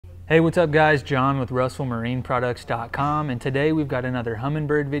Hey, what's up guys? John with RussellMarineProducts.com, and today we've got another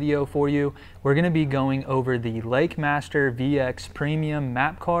Humminbird video for you. We're going to be going over the Lakemaster VX Premium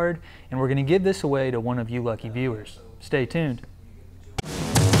map card, and we're going to give this away to one of you lucky viewers. Stay tuned.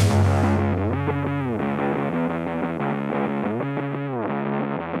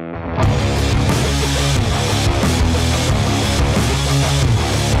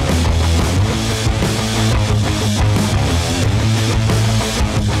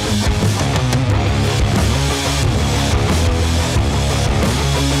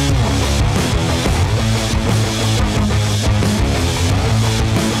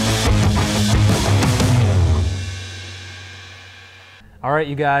 All right,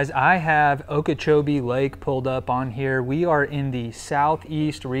 you guys, I have Okeechobee Lake pulled up on here. We are in the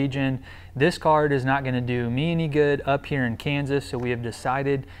southeast region. This card is not going to do me any good up here in Kansas, so we have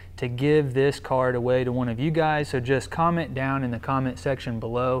decided to give this card away to one of you guys. So just comment down in the comment section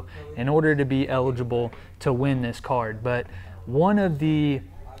below in order to be eligible to win this card. But one of the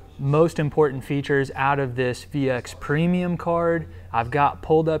most important features out of this VX Premium card I've got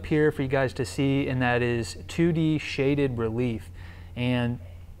pulled up here for you guys to see, and that is 2D shaded relief. And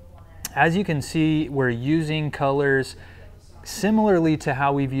as you can see, we're using colors similarly to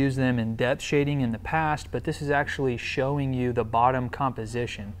how we've used them in depth shading in the past, but this is actually showing you the bottom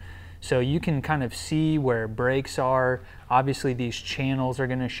composition. So you can kind of see where breaks are. Obviously these channels are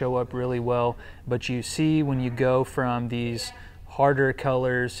going to show up really well, but you see when you go from these harder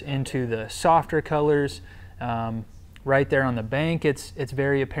colors into the softer colors, right there on the bank, it's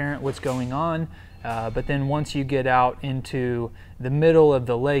very apparent what's going on. But then once you get out into the middle of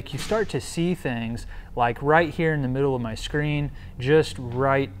the lake, you start to see things like right here in the middle of my screen, just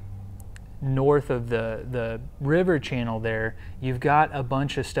right north of the river channel there, you've got a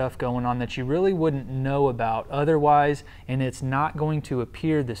bunch of stuff going on that you really wouldn't know about otherwise, and it's not going to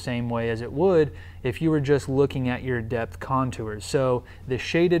appear the same way as it would if you were just looking at your depth contours. So the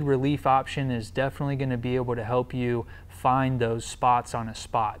shaded relief option is definitely going to be able to help you find those spots on a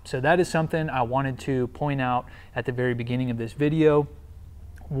spot. So that is something I wanted to point out at the very beginning of this video.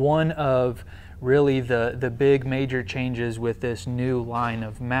 One of really the big major changes with this new line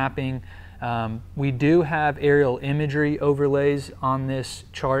of mapping. We do have aerial imagery overlays on this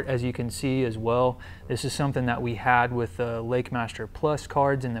chart, as you can see as well. This is something that we had with the Lakemaster Plus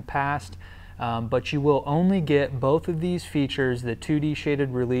cards in the past, but you will only get both of these features, the 2D shaded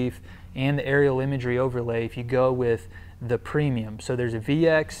relief and the aerial imagery overlay, if you go with the Premium. So there's a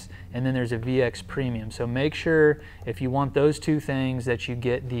VX and then there's a VX Premium. So make sure if you want those two things that you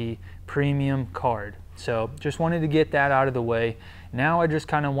get the Premium card. So just wanted to get that out of the way. Now I just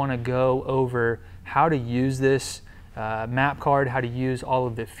kind of want to go over how to use this map card, how to use all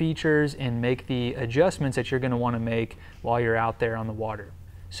of the features and make the adjustments that you're going to want to make while you're out there on the water.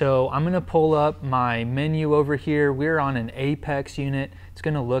 So I'm going to pull up my menu over here. We're on an Apex unit. It's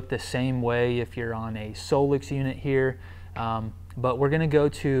going to look the same way if you're on a Solix unit here. But we're going to go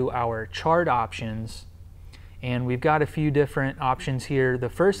to our chart options, and we've got a few different options here. The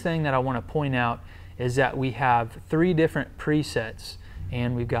first thing that I want to point out is that we have 3 different presets,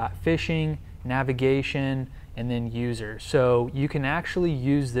 and we've got fishing, navigation, and then user. So you can actually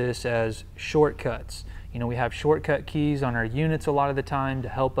use this as shortcuts. You know, we have shortcut keys on our units a lot of the time to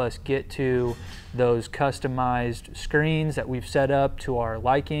help us get to those customized screens that we've set up to our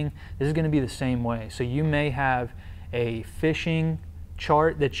liking. This is going to be the same way. So you may have a fishing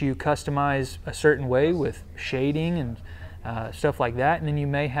chart that you customize a certain way with shading and stuff like that, and then you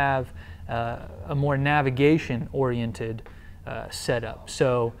may have a more navigation oriented setup.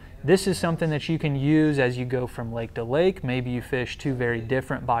 So this is something that you can use as you go from lake to lake. Maybe you fish 2 very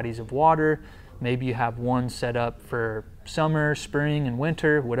different bodies of water. Maybe you have one set up for summer, spring, and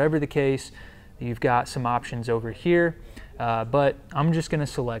winter. Whatever the case, you've got some options over here. But I'm just going to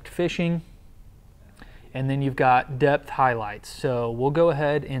select fishing. And then you've got depth highlights. So we'll go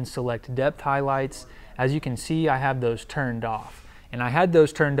ahead and select depth highlights. As you can see, I have those turned off. And I had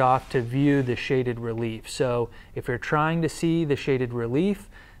those turned off to view the shaded relief. So if you're trying to see the shaded relief,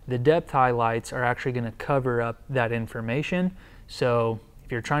 the depth highlights are actually going to cover up that information. So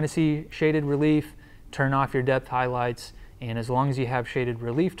if you're trying to see shaded relief, turn off your depth highlights, and as long as you have shaded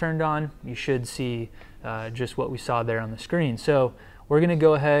relief turned on, you should see just what we saw there on the screen. So we're going to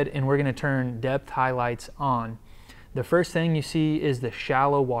go ahead and we're going to turn depth highlights on. The first thing you see is the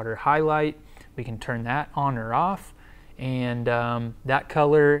shallow water highlight. We can turn that on or off, and that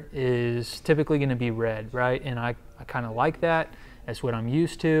color is typically going to be red, right? And I kind of like that. That's what I'm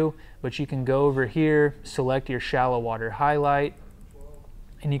used to. But you can go over here, select your shallow water highlight,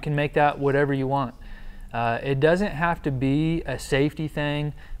 and you can make that whatever you want. It doesn't have to be a safety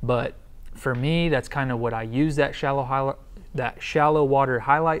thing, but for me, that's kind of what I use that shallow water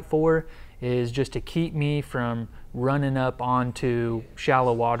highlight for, is just to keep me from running up onto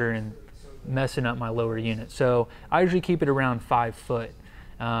shallow water and messing up my lower unit. So I usually keep it around 5 foot.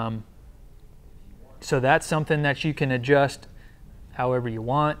 So that's something that you can adjust however you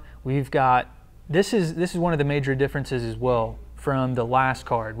want. We've got, this is one of the major differences as well from the last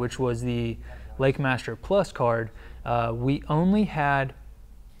card, which was the Lakemaster Plus card. We only had,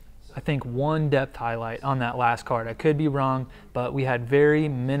 I think, 1 depth highlight on that last card. I could be wrong, but we had very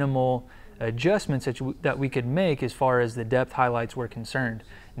minimal adjustments that we could make as far as the depth highlights were concerned.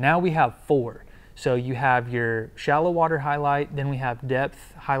 Now we have 4. So you have your shallow water highlight, then we have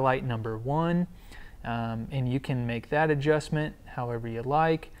depth highlight number 1, and you can make that adjustment however you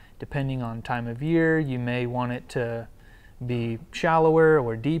like. Depending on time of year, you may want it to be shallower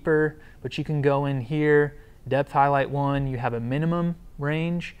or deeper, but you can go in here, depth highlight 1, you have a minimum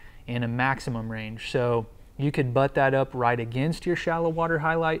range and a maximum range. So you could butt that up right against your shallow water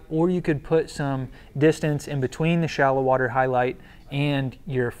highlight, or you could put some distance in between the shallow water highlight and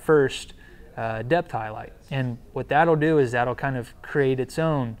your first depth highlight. And what that'll do is that'll kind of create its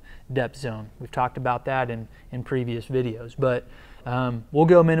own depth zone. We've talked about that in previous videos, but we'll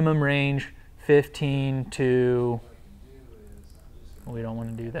go minimum range 15 to, we don't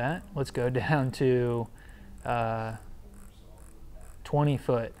want to do that. Let's go down to 20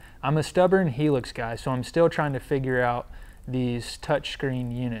 foot. I'm a stubborn Helix guy, so I'm still trying to figure out these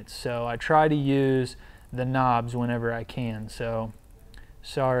touchscreen units. So I try to use the knobs whenever I can. So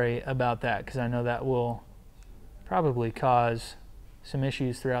sorry about that, because I know that will probably cause some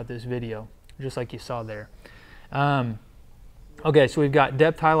issues throughout this video, just like you saw there. Okay, so we've got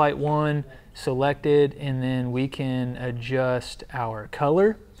depth highlight 1 selected, and then we can adjust our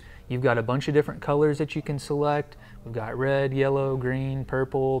color. You've got a bunch of different colors that you can select. We've got red, yellow, green,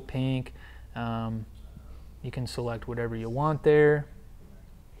 purple, pink. You can select whatever you want there.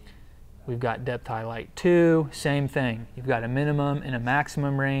 We've got depth highlight 2, same thing. You've got a minimum and a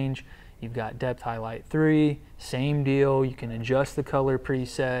maximum range. You've got depth highlight 3, same deal. You can adjust the color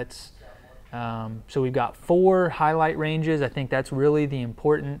presets. So we've got 4 highlight ranges. I think that's really the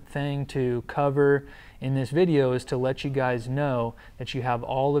important thing to cover in this video, is to let you guys know that you have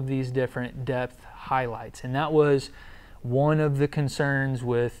all of these different depth highlights. And that was one of the concerns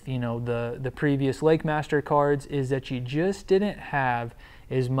with, you know, the previous Lakemaster cards, is that you just didn't have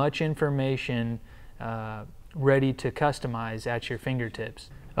as much information ready to customize at your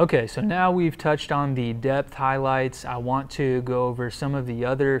fingertips. Okay, so now we've touched on the depth highlights. I want to go over some of the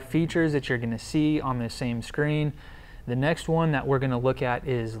other features that you're going to see on the same screen. The next one that we're going to look at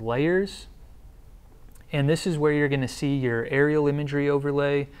is layers. And this is where you're going to see your aerial imagery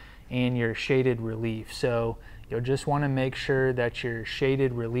overlay and your shaded relief. So you'll just want to make sure that your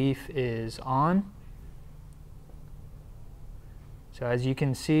shaded relief is on. So as you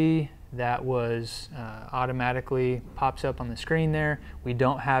can see, that was automatically pops up on the screen there. We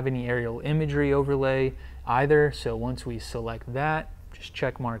don't have any aerial imagery overlay either, so once we select that, just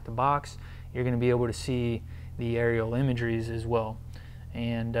check mark the box, you're going to be able to see the aerial imageries as well.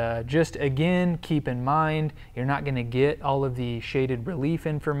 And just again, keep in mind, you're not going to get all of the shaded relief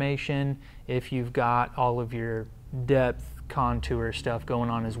information if you've got all of your depth contour stuff going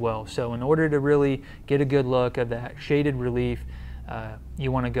on as well. So in order to really get a good look of that shaded relief,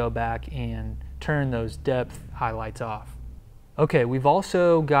 you want to go back and turn those depth highlights off. Okay, we've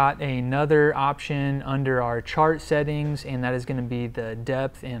also got another option under our chart settings, and that is going to be the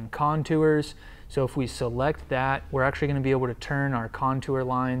depth and contours. So if we select that, we're actually going to be able to turn our contour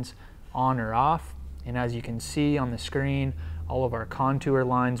lines on or off. And as you can see on the screen, all of our contour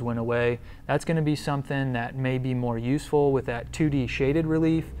lines went away. That's going to be something that may be more useful with that 2D shaded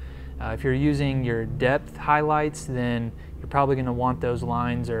relief. If you're using your depth highlights, then you're probably going to want those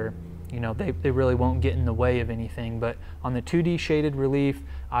lines, or you know, they really won't get in the way of anything. But on the 2D shaded relief,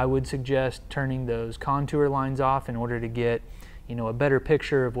 I would suggest turning those contour lines off in order to get, you know, a better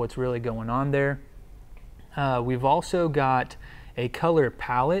picture of what's really going on there. We've also got a color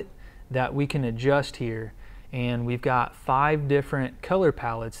palette that we can adjust here, and we've got 5 different color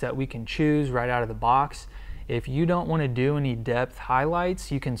palettes that we can choose right out of the box. If you don't want to do any depth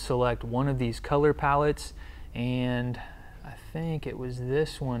highlights, you can select one of these color palettes, and I think it was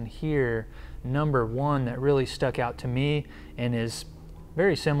this one here, number 1, that really stuck out to me and is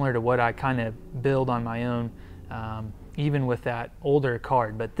very similar to what I kind of build on my own, even with that older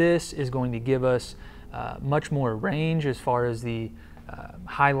card. But this is going to give us much more range as far as the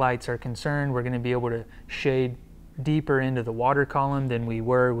highlights are concerned. We're going to be able to shade deeper into the water column than we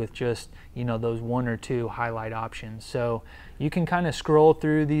were with just, you know, those 1 or 2 highlight options. So you can kind of scroll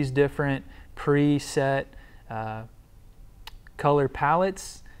through these different preset color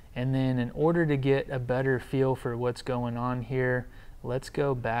palettes, and then in order to get a better feel for what's going on here, let's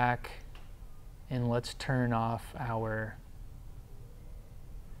go back and let's turn off our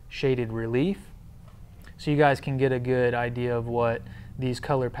shaded relief so you guys can get a good idea of what these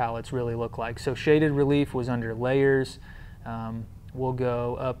color palettes really look like. So shaded relief was under layers. We'll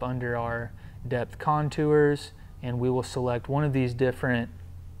go up under our depth contours and we will select one of these different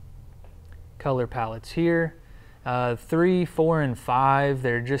color palettes here. 3, 4, and 5,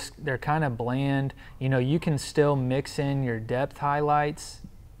 they're kind of bland. You know, you can still mix in your depth highlights.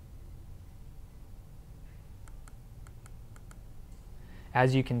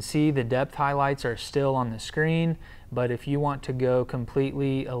 As you can see, the depth highlights are still on the screen, but if you want to go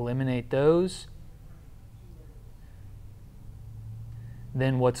completely eliminate those,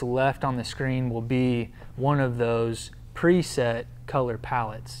 then what's left on the screen will be one of those preset color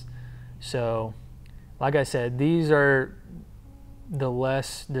palettes. So, like I said, these are the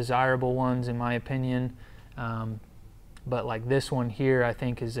less desirable ones in my opinion, but like this one here I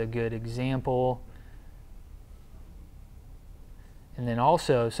think is a good example. And then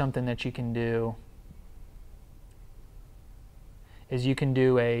also something that you can do is you can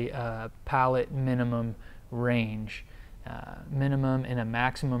do a palette minimum range, minimum and a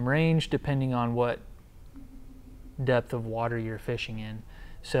maximum range depending on what depth of water you're fishing in.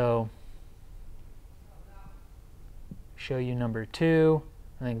 So show you number 2.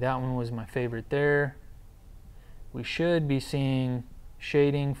 I think that one was my favorite there. We should be seeing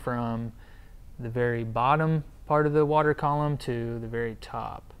shading from the very bottom part of the water column to the very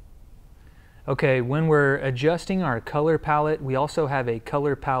top. Okay, when we're adjusting our color palette, we also have a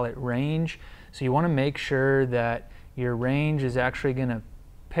color palette range. So you want to make sure that your range is actually going to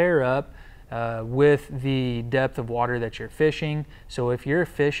pair up with the depth of water that you're fishing. So if you're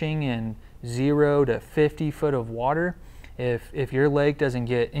fishing in 0 to 50 foot of water, if your lake doesn't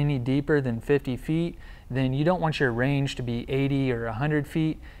get any deeper than 50 feet, then you don't want your range to be 80 or 100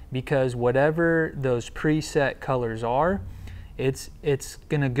 feet, because whatever those preset colors are, it's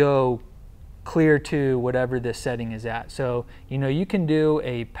going to go clear to whatever this setting is at. So, you know, you can do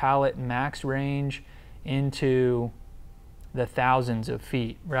a palette max range into the thousands of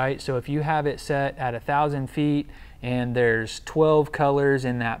feet, right? So if you have it set at 1,000 feet and there's 12 colors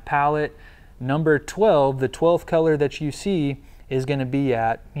in that palette, number 12, the 12th color that you see is going to be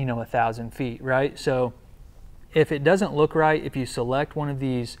at, you know, 1,000 feet, right? So if it doesn't look right, if you select one of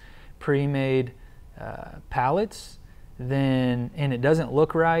these pre-made palettes, then, and it doesn't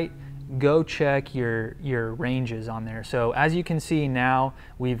look right, go check your ranges on there. So as you can see now,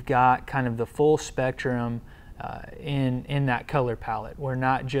 we've got kind of the full spectrum in that color palette. We're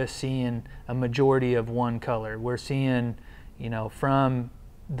not just seeing a majority of one color. We're seeing, you know, from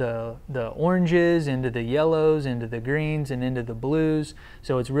the oranges into the yellows, into the greens, and into the blues.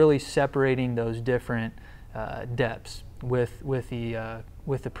 So it's really separating those different depths with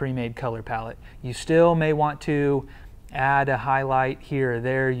the pre-made color palette. You still may want to add a highlight here or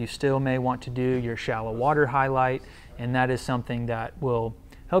there. You still may want to do your shallow water highlight, and that is something that will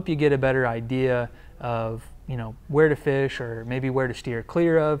help you get a better idea of, you know, where to fish or maybe where to steer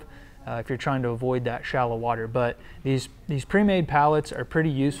clear of if you're trying to avoid that shallow water. But these pre-made palettes are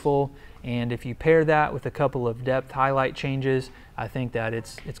pretty useful, and if you pair that with a couple of depth highlight changes, I think that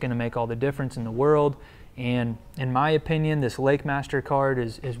it's going to make all the difference in the world. And in my opinion, this Lakemaster card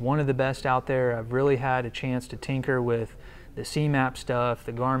is one of the best out there. I've really had a chance to tinker with the C-Map stuff,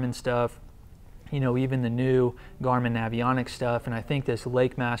 the Garmin stuff, you know, even the new Garmin Navionics stuff, and I think this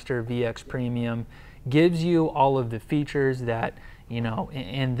Lakemaster VX Premium gives you all of the features that, you know,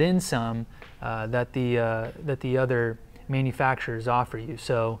 and then some that the other manufacturers offer you.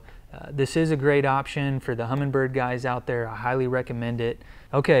 So this is a great option for the Humminbird guys out there. I highly recommend it.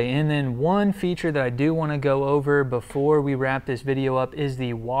 Okay, and then one feature that I do want to go over before we wrap this video up is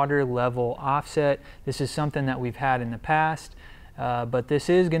the water level offset. This is something that we've had in the past, but this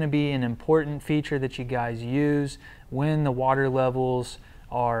is going to be an important feature that you guys use when the water levels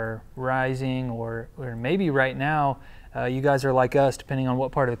are rising, or maybe right now you guys are like us, depending on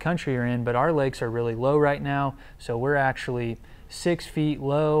what part of the country you're in, but our lakes are really low right now. So we're actually 6 feet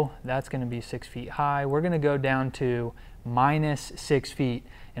low. That's going to be 6 feet high. We're going to go down to -6 feet.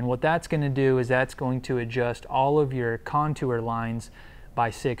 And what that's going to do is that's going to adjust all of your contour lines by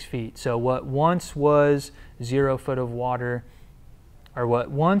 6 feet. So what once was 0 foot of water or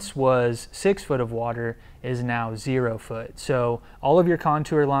what once was 6 foot of water is now 0 foot. So all of your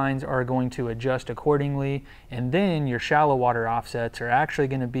contour lines are going to adjust accordingly, and then your shallow water offsets are actually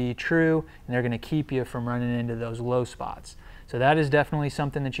going to be true, and they're going to keep you from running into those low spots. So that is definitely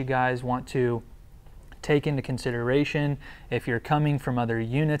something that you guys want to take into consideration. If you're coming from other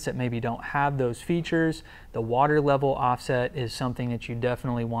units that maybe don't have those features, the water level offset is something that you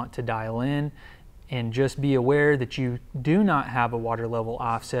definitely want to dial in. And just be aware that you do not have a water level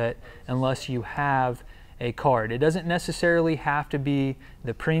offset unless you have a card. It doesn't necessarily have to be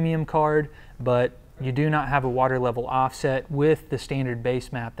the premium card, but you do not have a water level offset with the standard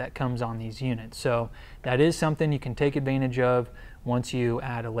base map that comes on these units. So that is something you can take advantage of once you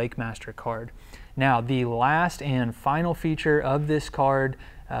add a Lakemaster card. Now, the last and final feature of this card,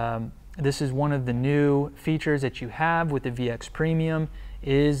 this is one of the new features that you have with the VX Premium,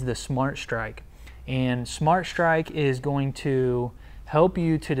 is the Smart Strike. And Smart Strike is going to help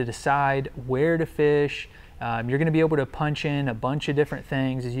you to decide where to fish. You're going to be able to punch in a bunch of different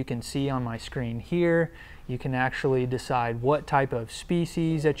things. As you can see on my screen here, you can actually decide what type of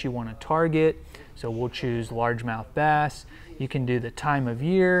species that you want to target. So we'll choose largemouth bass. You can do the time of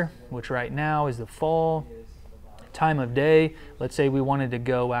year, which right now is the fall. Time of day, let's say we wanted to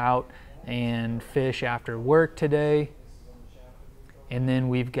go out and fish after work today. And then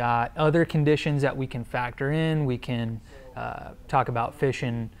we've got other conditions that we can factor in. We can talk about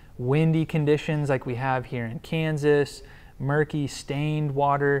fishing windy conditions like we have here in Kansas, murky, stained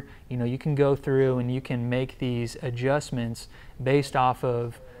water. You know, you can go through and you can make these adjustments based off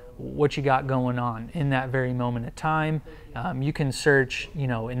of what you got going on in that very moment of time. You can search, you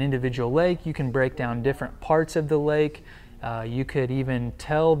know, an individual lake. You can break down different parts of the lake. You could even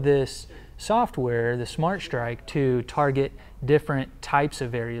tell this software, the Smart Strike, to target different types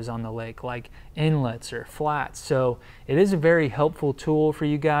of areas on the lake, like inlets or flats. So it is a very helpful tool for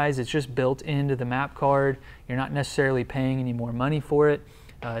you guys. It's just built into the map card. You're not necessarily paying any more money for it.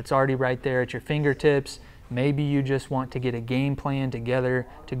 It's already right there at your fingertips. Maybe you just want to get a game plan together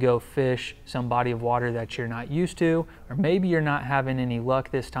to go fish some body of water that you're not used to, or maybe you're not having any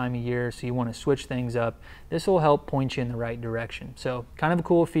luck this time of year, so you want to switch things up. This will help point you in the right direction. So kind of a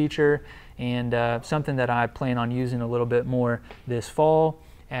cool feature, and something that I plan on using a little bit more this fall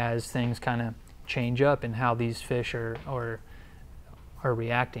as things kind of change up and how these fish are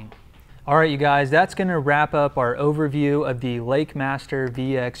reacting. All right, you guys, that's going to wrap up our overview of the Lakemaster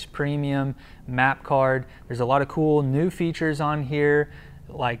VX Premium map card. There's a lot of cool new features on here,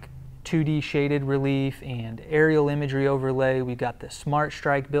 like 2D shaded relief and aerial imagery overlay. We've got the Smart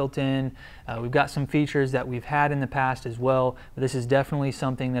Strike built in. We've got some features that we've had in the past as well. But this is definitely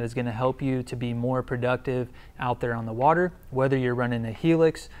something that is going to help you to be more productive out there on the water. Whether you're running a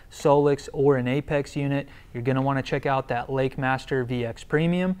Helix, Solix, or an Apex unit, you're going to want to check out that Lakemaster VX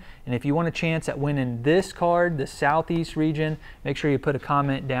Premium. And if you want a chance at winning this card, the Southeast region, make sure you put a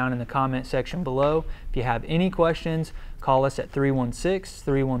comment down in the comment section below. If you have any questions, call us at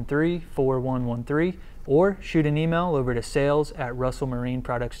 316-313-4113 or shoot an email over to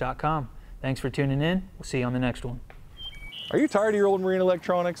sales@russellmarineproducts.com. Thanks for tuning in. We'll see you on the next one. Are you tired of your old marine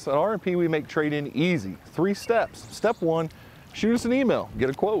electronics? At R&P, we make trade-in easy. 3 steps. Step 1, shoot us an email, get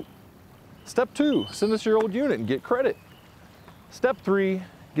a quote. Step 2, send us your old unit and get credit. Step 3,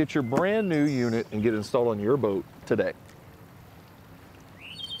 get your brand new unit and get it installed on your boat today.